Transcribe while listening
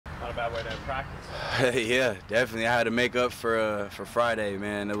not a bad way to practice. Yeah, definitely. I had to make up for Friday,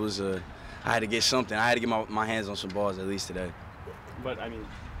 man. It was I had to get something. I had to get my hands on some balls at least today. But I mean,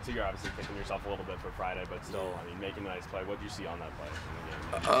 so you're obviously kicking yourself a little bit for Friday, but still, I mean, making a nice play. What did you see on that play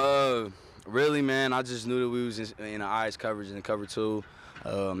in the game? Really, man, I just knew that we was in the eyes coverage and cover two.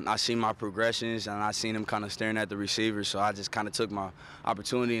 I seen my progressions and I seen him kind of staring at the receiver, so I just kind of took my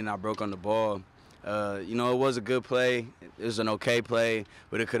opportunity and I broke on the ball. You know, it was a good play. It was an okay play,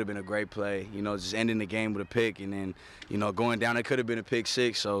 but it could have been a great play. You know, just ending the game with a pick and then, you know, going down, it could have been a pick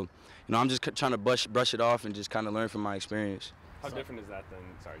six. So, you know, I'm just trying to brush it off and just kind of learn from my experience. How different is that than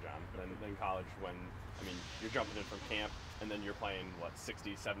college when, I mean, you're jumping in from camp and then you're playing, what,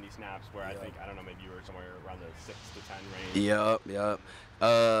 60, 70 snaps where I think, I don't know, maybe you were somewhere around the 6 to 10 range?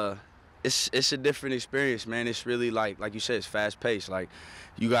 Yep. It's a different experience, man. It's really like you said, it's fast paced. Like,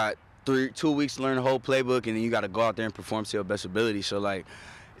 you got 2 weeks to learn the whole playbook and then you got to go out there and perform to your best ability. So, like,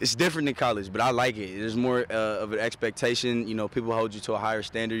 it's different than college, but I like it. There's more of an expectation. You know, people hold you to a higher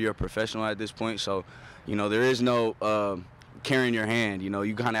standard. You're a professional at this point. So, you know, there is no carrying your hand. You know,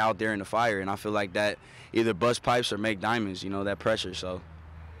 you kind of out there in the fire, and I feel like that either bust pipes or make diamonds, you know, that pressure. So,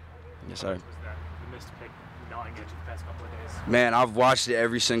 yes, sir. Was that the missed pick gnawing at you the past couple of days? Man, I've watched it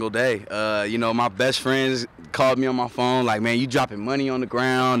every single day. You know, my best friends called me on my phone like, man, you dropping money on the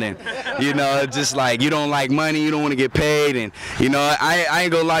ground, and, you know, just like, you don't like money, you don't want to get paid. And, you know, I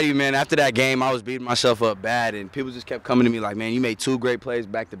ain't gonna lie to you, man, after that game, I was beating myself up bad, and people just kept coming to me like, man, you made 2 great plays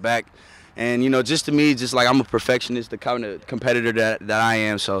back to back. And, you know, just to me, just like I'm a perfectionist, the kind of competitor that I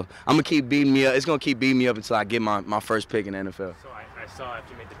am. So I'm going to keep beating me up. It's going to keep beating me up until I get my first pick in the NFL. So I saw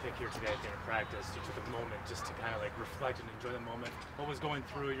after you made the pick here today at the end of practice, you took a moment just to kind of like reflect and enjoy the moment. What was going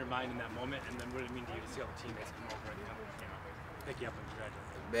through your mind in that moment? And then what did it mean to you to see all the teammates come over and, you know, pick you up and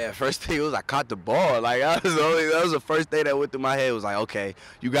congratulate you? Man, first thing was I caught the ball. Like, that was the first thing that went through my head. It was like, okay,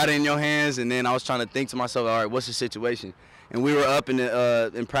 you got it in your hands. And then I was trying to think to myself, all right, what's the situation? And we were up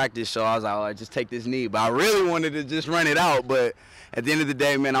in practice, so I was like, all right, just take this knee. But I really wanted to just run it out. But at the end of the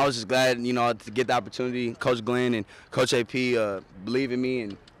day, man, I was just glad, you know, to get the opportunity. Coach Glenn and Coach AP believe in me,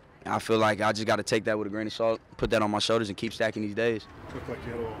 and I feel like I just got to take that with a grain of salt, put that on my shoulders, and keep stacking these days. Looked like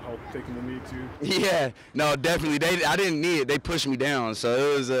you had a little help taking the knee, too. Yeah, no, definitely. I didn't need it. They pushed me down.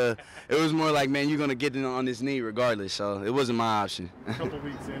 So it was more like, man, you're going to get in on this knee regardless. So it wasn't my option. A couple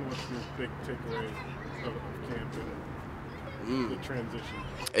weeks in, what's your big takeaway of camp and the transition?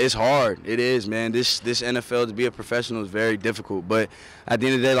 It's hard. It is, man. This NFL, to be a professional, is very difficult. But at the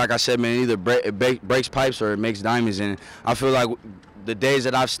end of the day, like I said, man, either breaks pipes or it makes diamonds. And I feel like the days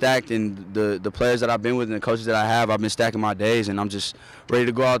that I've stacked and the players that I've been with and the coaches that I've been stacking my days, and I'm just ready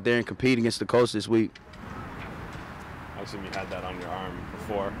to go out there and compete against the coach this week. I assume you had that on your arm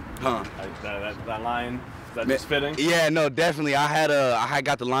before. Huh? That line. Is that just fitting? Yeah, no, definitely. I had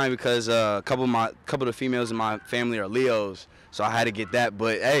got the line because a couple of the females in my family are Leos, so I had to get that.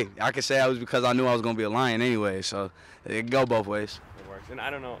 But hey, I could say that was because I knew I was gonna be a Lion anyway, so it could go both ways. It works. And I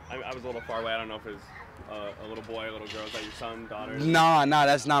don't know. I was a little far away. I don't know if it's a little boy, a little girl. Is that your son, daughter? No,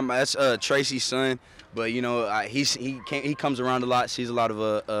 that's not that's Tracy's son. But you know, he comes around a lot, sees a lot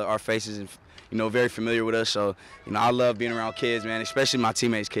of our faces, and you know, very familiar with us. So, you know, I love being around kids, man, especially my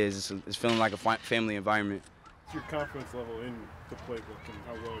teammates' kids. It's feeling like a family environment. What's your confidence level in the playbook and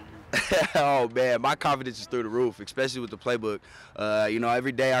how well you? Oh, man, my confidence is through the roof, especially with the playbook. You know,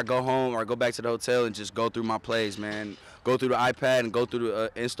 every day I go home or I go back to the hotel and just go through my plays, man. Go through the iPad and go through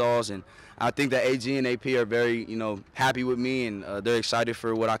the installs. And I think that AG and AP are very, you know, happy with me, and they're excited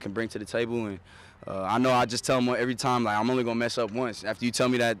for what I can bring to the table. And I know I just tell them every time, like, I'm only going to mess up once. After you tell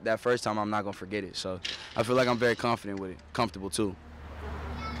me that first time, I'm not going to forget it. So I feel like I'm very confident with it, comfortable too.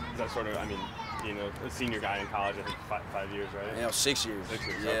 Is that sort of, I mean, you know, a senior guy in college, I think 5 years, right? Yeah, 6 years. 6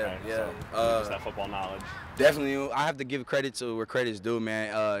 years, Yeah, okay. yeah. So, just that football knowledge. Definitely, I have to give credit to where credit's due,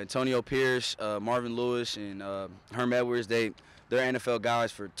 man. Antonio Pierce, Marvin Lewis, and Herm Edwards, they're NFL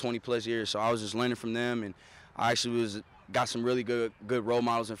guys for 20-plus years, so I was just learning from them, and I actually got some really good role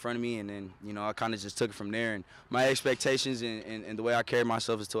models in front of me, and then, you know, I kind of just took it from there. And my expectations and the way I carry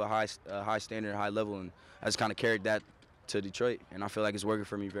myself is to a high standard, high level, and I just kind of carried that to Detroit, and I feel like it's working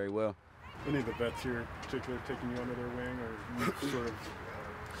for me very well. Any of the vets here in particular taking you under their wing, or you sort of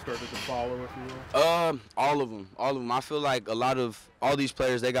started to follow, if you will? All of them. I feel like all these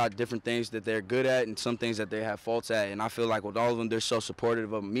players, they got different things that they're good at and some things that they have faults at. And I feel like with all of them, they're so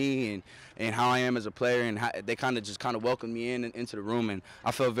supportive of me and how I am as a player, and how they kind of welcomed me into the room. And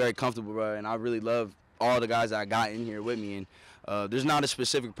I felt very comfortable, bro. And I really love all the guys that I got in here with me. And there's not a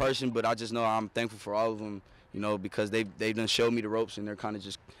specific person, but I just know I'm thankful for all of them, you know, because they've done showed me the ropes, and they're kind of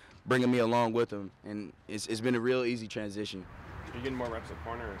just bringing me along with them. And it's been a real easy transition. Are you getting more reps at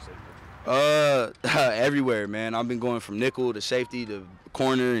corner or safety? Everywhere, man. I've been going from nickel to safety to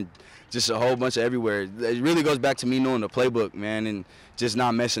corner and just a whole bunch of everywhere. It really goes back to me knowing the playbook, man, and just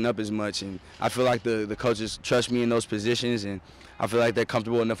not messing up as much. And I feel like the coaches trust me in those positions, and I feel like they're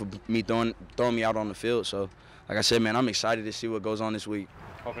comfortable enough with me throwing me out on the field. So, like I said, man, I'm excited to see what goes on this week.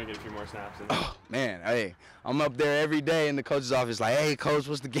 Hoping to get a few more snaps in. Oh, man, hey, I'm up there every day in the coach's office like, hey, coach,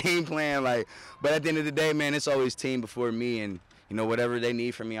 what's the game plan? Like, but at the end of the day, man, it's always team before me, and you know, whatever they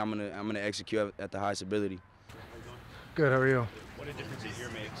need from me, I'm gonna execute at the highest ability. Good. How are you? What a difference a year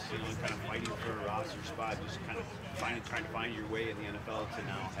makes, kind of fighting for a roster spot, just kind of trying to find your way in the NFL to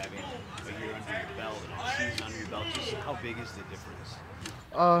now having a year under your belt and a season under your belt. Just how big is the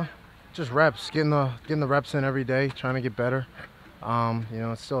difference? Just reps, getting the reps in every day, trying to get better. You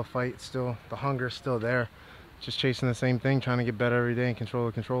know, it's still a fight. It's still the hunger's still there. Just chasing the same thing, trying to get better every day and control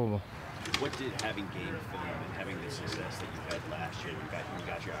the controllable. What did having game film and having the success that you had last year, you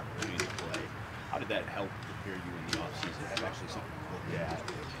got your opportunity to play, how did that help prepare you in the offseason? Have actually something to look at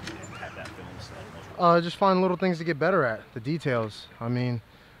and have that film set? Just find little things to get better at, the details. I mean,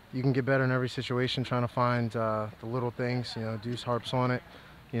 you can get better in every situation trying to find the little things. You know, Deuce harps on it,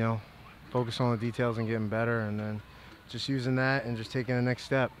 you know, focus on the details and getting better, and then just using that and just taking the next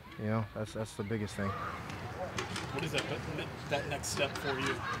step. You know, that's the biggest thing. What is that next step for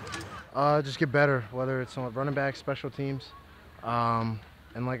you? Just get better, whether it's on running back, special teams,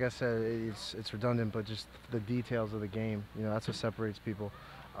 and like I said, it's redundant, but just the details of the game. You know, that's what separates people.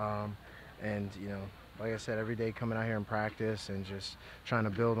 And you know, like I said, every day coming out here and practice and just trying to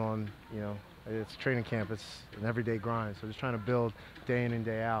build on. You know, it's training camp. It's an everyday grind. So just trying to build day in and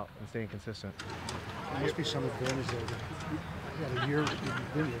day out and staying consistent. There must be some advantage there. You had a year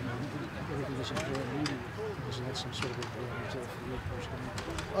you've been here, everything was important. Wasn't that some sort of advantage there for you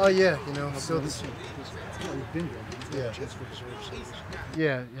personally? Yeah, you know, still you've been here. Yeah. Chance for reserves.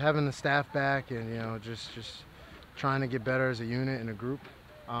 Yeah, having the staff back and, you know, just trying to get better as a unit and a group.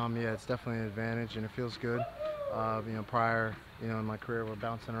 Yeah, it's definitely an advantage and it feels good. You know, prior, you know, in my career we're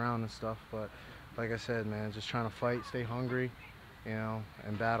bouncing around and stuff, but like I said, man, just trying to fight, stay hungry, you know,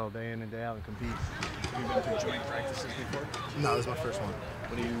 and battle day in and day out and compete. Have you been to joint practices before? No, this is my first one.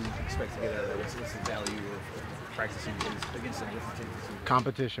 What do you expect to get out of that? What's the value of practicing against some different teams?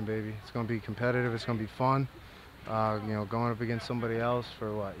 Competition, baby. It's going to be competitive. It's going to be fun. You know, going up against somebody else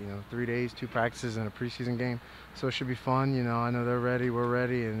for what, you know, 3 days, 2 practices and a preseason game. So it should be fun. You know, I know they're ready, we're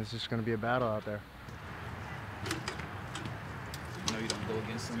ready, and it's just going to be a battle out there. I know you don't go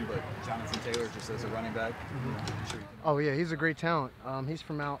against him, but Jonathan Taylor just as a running back. I'm sure you can... Oh yeah, he's a great talent. He's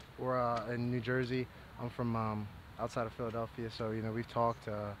from out in New Jersey. I'm from outside of Philadelphia, so you know we've talked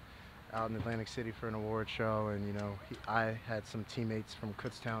out in Atlantic City for an award show, and you know I had some teammates from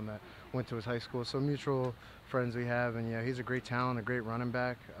Kutztown that went to his high school, so mutual friends we have, and yeah, he's a great talent, a great running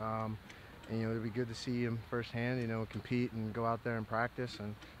back, and you know it'll be good to see him firsthand, you know, compete and go out there and practice,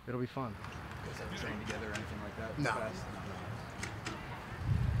 and it'll be fun. You guys haven't trained together or anything like that? No.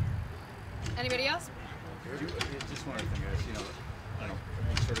 Anybody else? Just one other thing, guys. You know,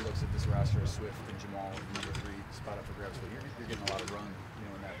 everyone sort of looks at this roster as Swift and Jamal, number 3 spot up for grabs, but you're getting a lot of run, you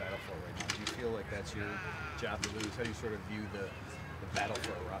know, in that battle for right now. Do you feel like that's your job to lose? How do you sort of view the battle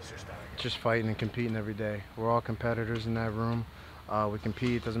for a roster spot? Just fighting and competing every day. We're all competitors in that room. We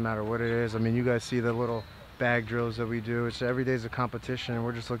compete. Doesn't matter what it is. I mean, you guys see the little bag drills that we do. It's every day's a competition, and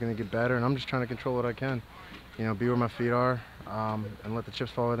we're just looking to get better. And I'm just trying to control what I can. You know, be where my feet are, and let the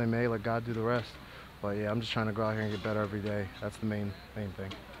chips fall where they may. Let God do the rest. But yeah, I'm just trying to go out here and get better every day. That's the main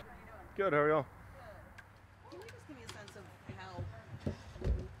thing. Good. How are y'all? Can you just give me a sense of how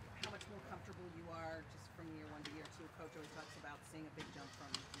much more comfortable you are just from year 1 to year 2? Coach always talks about seeing a big jump from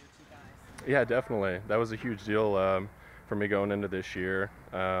year 2 guys. Yeah, definitely. That was a huge deal for me going into this year.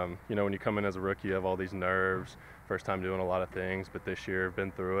 You know, when you come in as a rookie, you have all these nerves. First time doing a lot of things, but this year I've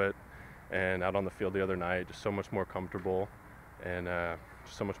been through it. And out on the field the other night, just so much more comfortable and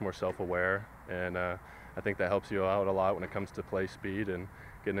just so much more self-aware. And I think that helps you out a lot when it comes to play speed and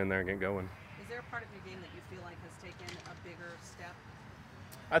getting in there and getting going. Is there a part of your game that you feel like has taken a bigger step?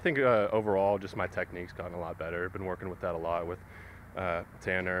 I think overall, just my technique's gotten a lot better. Been working with that a lot with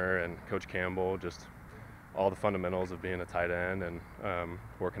Tanner and Coach Campbell, just all the fundamentals of being a tight end and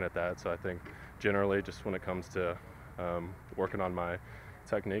working at that. So I think generally just when it comes to working on my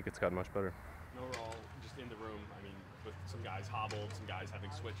technique, it's gotten much better. Overall, just in the room, I mean, with some guys hobbled, some guys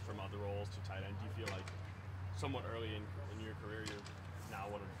having switched from other roles to tight end, do you feel like somewhat early in your career, you're now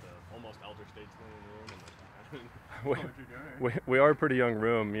one of the almost elder statesmen in the room? We are a pretty young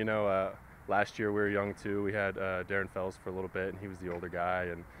room. You know, last year we were young too. We had Darren Fells for a little bit, and he was the older guy,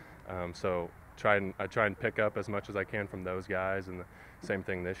 and so try and pick up as much as I can from those guys, and the same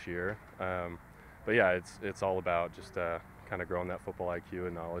thing this year. But yeah, it's all about just kind of growing that football IQ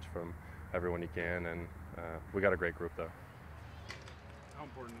and knowledge from everyone you can, and we got a great group though. How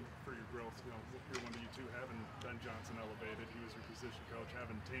important for your growth, year one to you two, having Ben Johnson elevated, he was your position coach,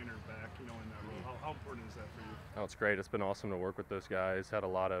 having Tanner back, in that role, how important is that for you? Oh, it's great. It's been awesome to work with those guys. Had a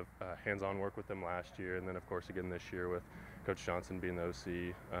lot of hands-on work with them last year, and then of course again this year with Coach Johnson being the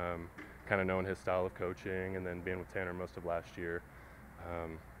OC, kind of knowing his style of coaching, and then being with Tanner most of last year.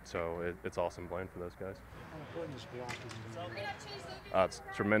 So it's awesome playing for those guys. How important is blocking? It's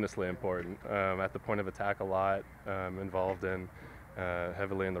tremendously important. At the point of attack a lot, involved in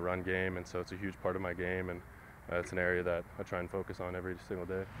heavily in the run game, and so it's a huge part of my game, and it's an area that I try and focus on every single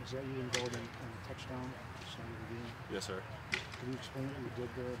day. Is that you involved in the touchdown side of the game? Yes, sir. Can you explain what you did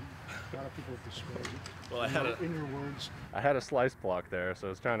there? A lot of people have described it. Well, in your words. I had a slice block there, so I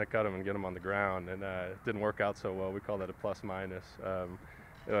was trying to cut him and get him on the ground, and it didn't work out so well. We call that a plus minus.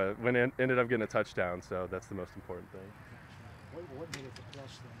 When it ended up getting a touchdown, so that's the most important thing. What made it the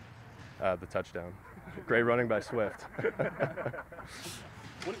plus then? The touchdown. Great running by Swift.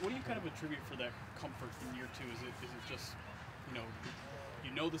 What do you kind of attribute for that comfort in year two? Is it just,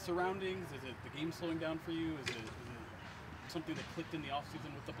 you know the surroundings? Is it the game slowing down for you? Is it something that clicked in the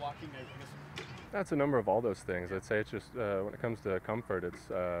offseason with the blocking? I guess. That's a number of all those things. I'd say it's just, when it comes to comfort, it's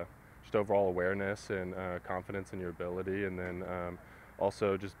just overall awareness and confidence in your ability, and then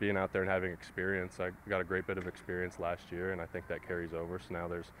also just being out there and having experience. I got a great bit of experience last year, and I think that carries over. So now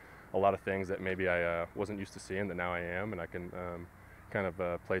there's a lot of things that maybe I wasn't used to seeing that now I am, and I can kind of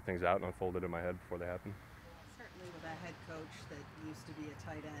play things out and unfold it in my head before they happen. Certainly with a head coach that used to be a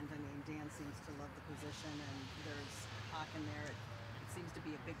tight end, I mean, Dan seems to love the position, and there's Hawk in there. It seems to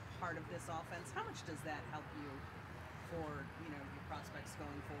be a big part of this offense. How much does that help you for, your prospects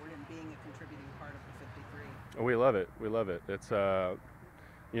going forward and being a contributing part of the 53? We love it. We love it. It's the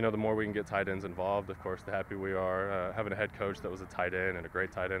more we can get tight ends involved, of course, the happier we are. Having a head coach that was a tight end, and a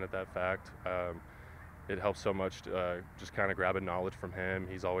great tight end at that fact, it helps so much just kind of grabbing knowledge from him.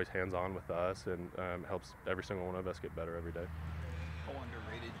 He's always hands-on with us, and helps every single one of us get better every day. How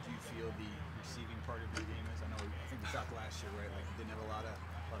underrated do you feel the receiving part of your game is? I think we talked last year, right? Like you didn't have a lot of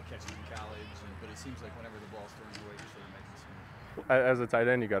catches in college, but it seems like whenever the ball's thrown away, you're sort of making some. As a tight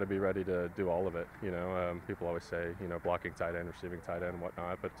end, you got to be ready to do all of it. People always say, blocking tight end, receiving tight end, and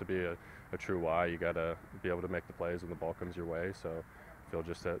whatnot. But to be a true Y, you got to be able to make the plays when the ball comes your way. So I feel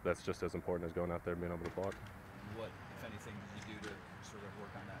that's just as important as going out there and being able to block. What, if anything, did you do to sort of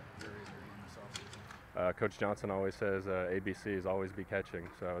work on that area of your game this offseason? Coach Johnson always says ABC is always be catching.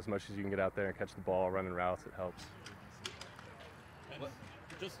 So as much as you can get out there and catch the ball, running routes, it helps. And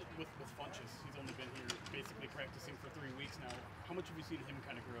just with Funchess, he's only been here basically practicing for 3 weeks now. How much have you seen him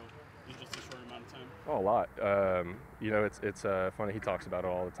kind of grow in just a short amount of time? Oh, a lot. It's funny. He talks about it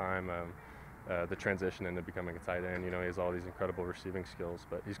all the time. The transition into becoming a tight end. He has all these incredible receiving skills,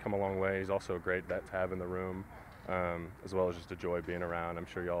 but he's come a long way. He's also a great vet to have in the room, as well as just a joy being around. I'm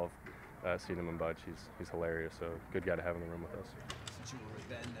sure y'all have seen him in Budge. He's hilarious. So good guy to have in the room with us. Since you were with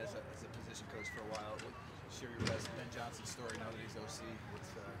Ben as a position coach for a while, share your best Ben Johnson story now that he's OC.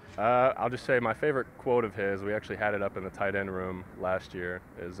 I'll just say my favorite quote of his, we actually had it up in the tight end room last year,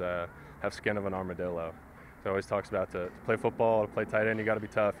 is have skin of an armadillo. So he always talks about to play football, to play tight end, you got to be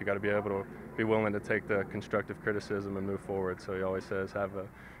tough. You got to be able to be willing to take the constructive criticism and move forward. So he always says have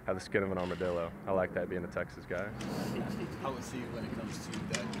the skin of an armadillo. I like that, being a Texas guy. How is he when it comes to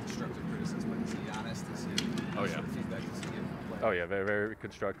that constructive criticism? Is he honest? Is he Oh yeah. Sort of feedback does he give? Oh yeah, very, very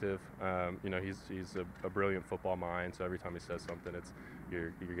constructive. He's a brilliant football mind. So every time he says something,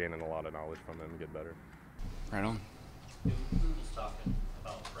 you're gaining a lot of knowledge from him and get better. Right on. We were just talking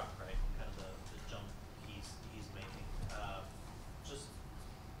about Brock Wright, kind of the jump he's making. Just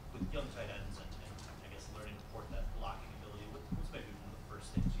with young tight ends and I guess learning to port that blocking ability, what's maybe one of the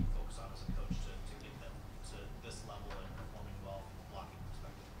first things you focus on as a coach to get them to this level and performing well from a blocking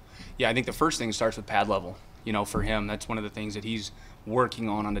perspective? Yeah, I think the first thing starts with pad level. For him, that's one of the things that he's working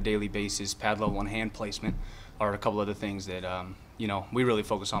on a daily basis. Pad level and hand placement are a couple of the things that we really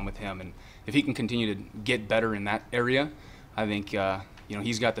focus on with him. And if he can continue to get better in that area, I think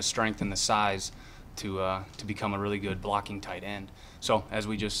he's got the strength and the size to become a really good blocking tight end. So as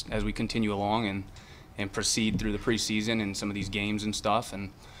we continue along and proceed through the preseason and some of these games and stuff,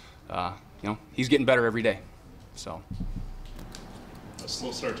 and he's getting better every day. So. A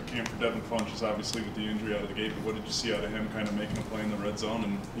slow start to camp for Devin Funchess, obviously with the injury out of the gate, but what did you see out of him kind of making a play in the red zone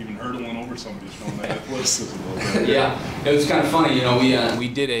and even hurdling over somebody, showing that athleticism a little bit? Yeah, it was kind of funny. We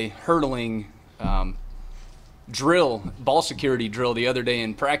did a hurdling drill, ball security drill the other day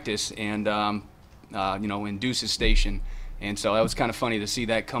in practice, and in Deuce's station. And so that was kind of funny to see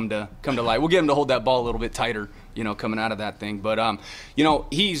that come to light. We'll get him to hold that ball a little bit tighter, coming out of that thing. But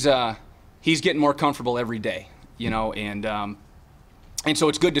he's getting more comfortable every day, and so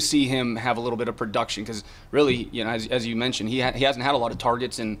it's good to see him have a little bit of production, because really, as you mentioned, he hasn't had a lot of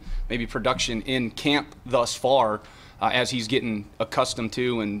targets and maybe production in camp thus far, as he's getting accustomed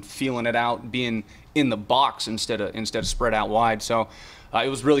to and feeling it out, being in the box instead of spread out wide. So it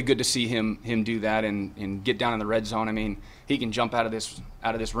was really good to see him do that and get down in the red zone. I mean, he can jump out of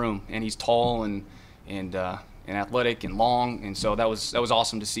this room, and he's tall and athletic and long, and so that was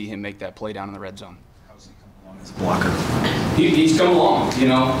awesome to see him make that play down in the red zone. How's he coming along as a blocker? He's come along.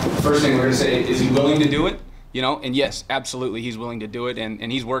 First thing we're going to say, is he willing to do it? And yes, absolutely, he's willing to do it,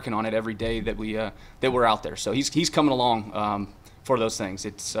 and he's working on it every day that we're out there. So he's coming along for those things.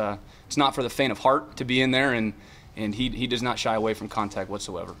 It's not for the faint of heart to be in there, and he does not shy away from contact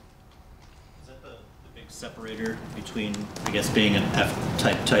whatsoever. Is that the big separator between, I guess, being an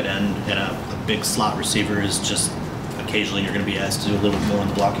F-type tight end and a big slot receiver, is just occasionally you're going to be asked to do a little bit more in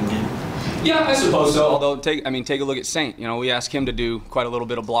the blocking game? Yeah, I suppose so. Although, take a look at Saint. We ask him to do quite a little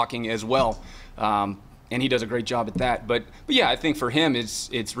bit of blocking as well, and he does a great job at that. But yeah, I think for him,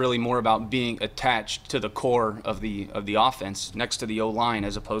 it's really more about being attached to the core of the offense, next to the O-line,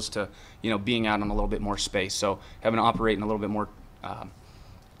 as opposed to being out in a little bit more space. So having to operate in a little bit more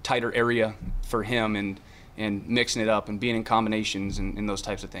tighter area for him, and mixing it up and being in combinations and those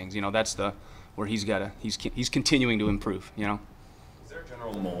types of things. That's where he's continuing to improve. Is there a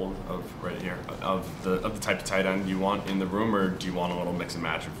general mold of the type of tight end you want in the room, or do you want a little mix and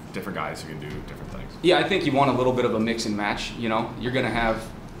match of different guys who can do different things? Yeah, I think you want a little bit of a mix and match. You're going to have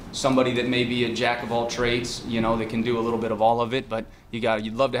somebody that may be a jack of all trades, that can do a little bit of all of it, but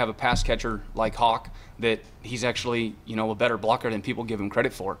you'd love to have a pass catcher like Hawk that he's actually, a better blocker than people give him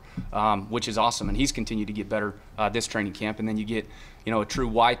credit for, which is awesome, and he's continued to get better this training camp. And then you get, a true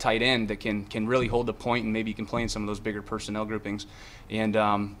Y tight end that can really hold the point, and maybe you can play in some of those bigger personnel groupings. And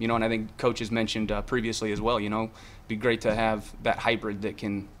and I think Coach has mentioned previously as well, it'd be great to have that hybrid that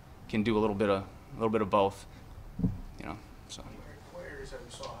can do a little bit of both, so. What areas have you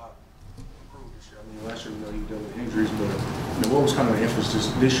saw how improve this year? I mean, last year we know you dealt with injuries, but what was kind of the emphasis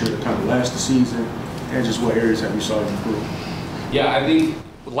this year to kind of last the season, and just what areas have you saw improve? Yeah, I think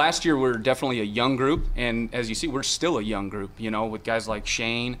last year we were definitely a young group, and as you see, we're still a young group, with guys like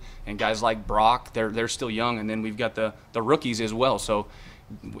Shane and guys like Brock. They're still young, and then we've got the rookies as well. So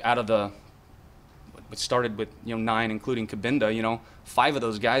out of it started with 9, including Kabinda, 5 of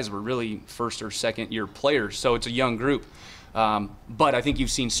those guys were really first or second year players. So it's a young group. But I think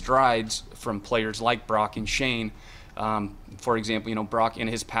you've seen strides from players like Brock and Shane. For example, Brock in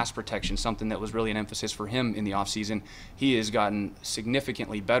his pass protection, something that was really an emphasis for him in the offseason. He has gotten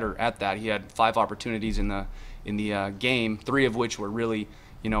significantly better at that. He had 5 opportunities in the game, 3 of which were really,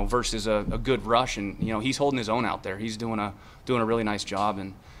 versus a good rush, and he's holding his own out there. He's doing a really nice job,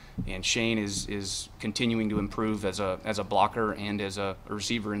 and Shane is continuing to improve as a blocker and as a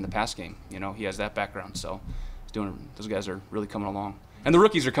receiver in the pass game. He has that background, so those guys are really coming along, and the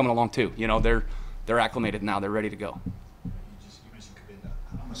rookies are coming along too. They're acclimated now. They're ready to go. You mentioned Kabinda.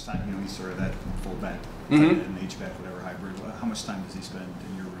 How much time, he's sort of that fullback, Mm-hmm. H-back, whatever hybrid. How much time does he spend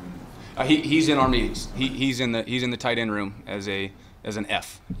in your room? He's in our meetings. He's in the tight end room as an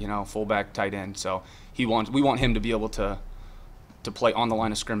F, fullback tight end. So we want him to be able to play on the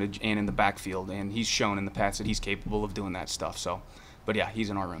line of scrimmage and in the backfield, and he's shown in the past that he's capable of doing that stuff. So, but yeah, he's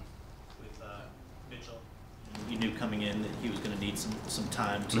in our room. With Mitchell, you knew coming in that he was going to need some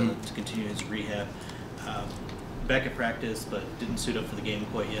time to continue his rehab. Back at practice, but didn't suit up for the game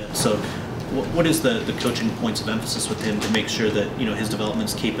quite yet. So what is the coaching points of emphasis with him to make sure that his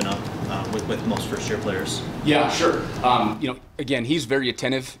development's keeping up with most first-year players? Yeah, sure. Again, he's very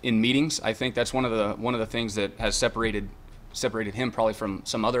attentive in meetings. I think that's one of the things that has separated him probably from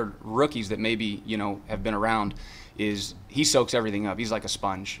some other rookies that maybe have been around, is he soaks everything up. He's like a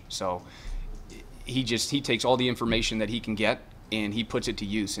sponge. So he takes all the information that he can get, and he puts it to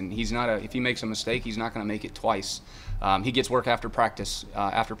use. And if he makes a mistake, he's not going to make it twice. He gets work after practice,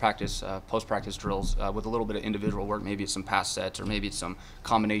 post-practice drills with a little bit of individual work. Maybe it's some pass sets, or maybe it's some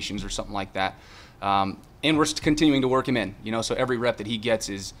combinations or something like that. And we're continuing to work him in. So every rep that he gets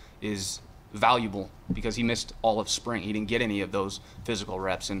is valuable, because he missed all of spring. He didn't get any of those physical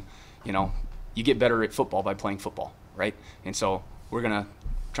reps. And you get better at football by playing football, right? And so we're gonna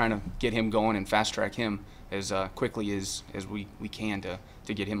trying to get him going and fast track him as quickly as we can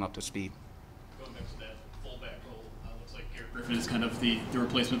to get him up to speed. Going back to that fullback role, looks like Garrett Griffin is kind of the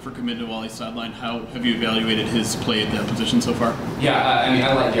replacement for Committed while he's sidelined. How have you evaluated his play at that position so far? Yeah, I mean,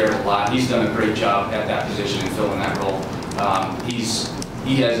 I like Garrett a lot. He's done a great job at that position and filling that role.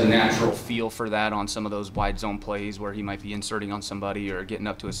 He has a natural feel for that on some of those wide zone plays where he might be inserting on somebody or getting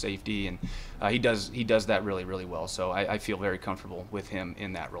up to a safety, and he does that really, really well. So I feel very comfortable with him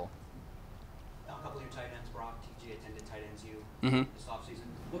in that role. A couple of your tight ends, Brock, TJ attended tight ends you this offseason.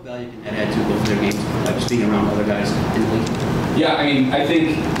 What value can that add to both of their games, just being around other guys in the league? Yeah, I mean, I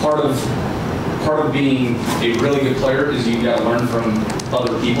think part of being a really good player is you've got to learn from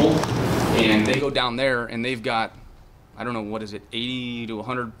other people, and they go down there and they've got, I don't know, what is it, 80 to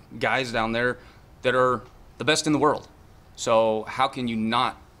 100 guys down there that are the best in the world. So how can you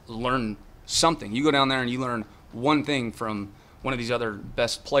not learn something? You go down there and you learn one thing from one of these other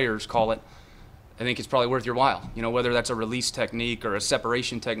best players, call it. I think it's probably worth your while. You know, whether that's a release technique or a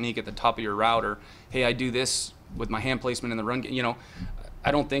separation technique at the top of your route, or, hey, I do this with my hand placement in the run game. You know,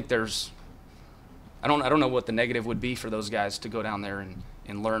 I don't think there's, I don't know what the negative would be for those guys to go down there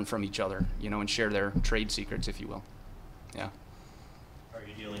and learn from each other, you know, and share their trade secrets, if you will. Yeah. Are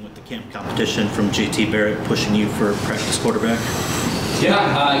you dealing with the camp competition from JT Barrett pushing you for practice quarterback?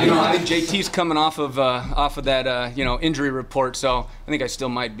 Yeah, you know, I think JT's coming off of that you know, injury report, so I think I still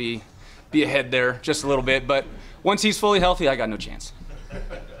might be ahead there just a little bit. But once he's fully healthy, I got no chance.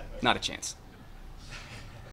 Not a chance.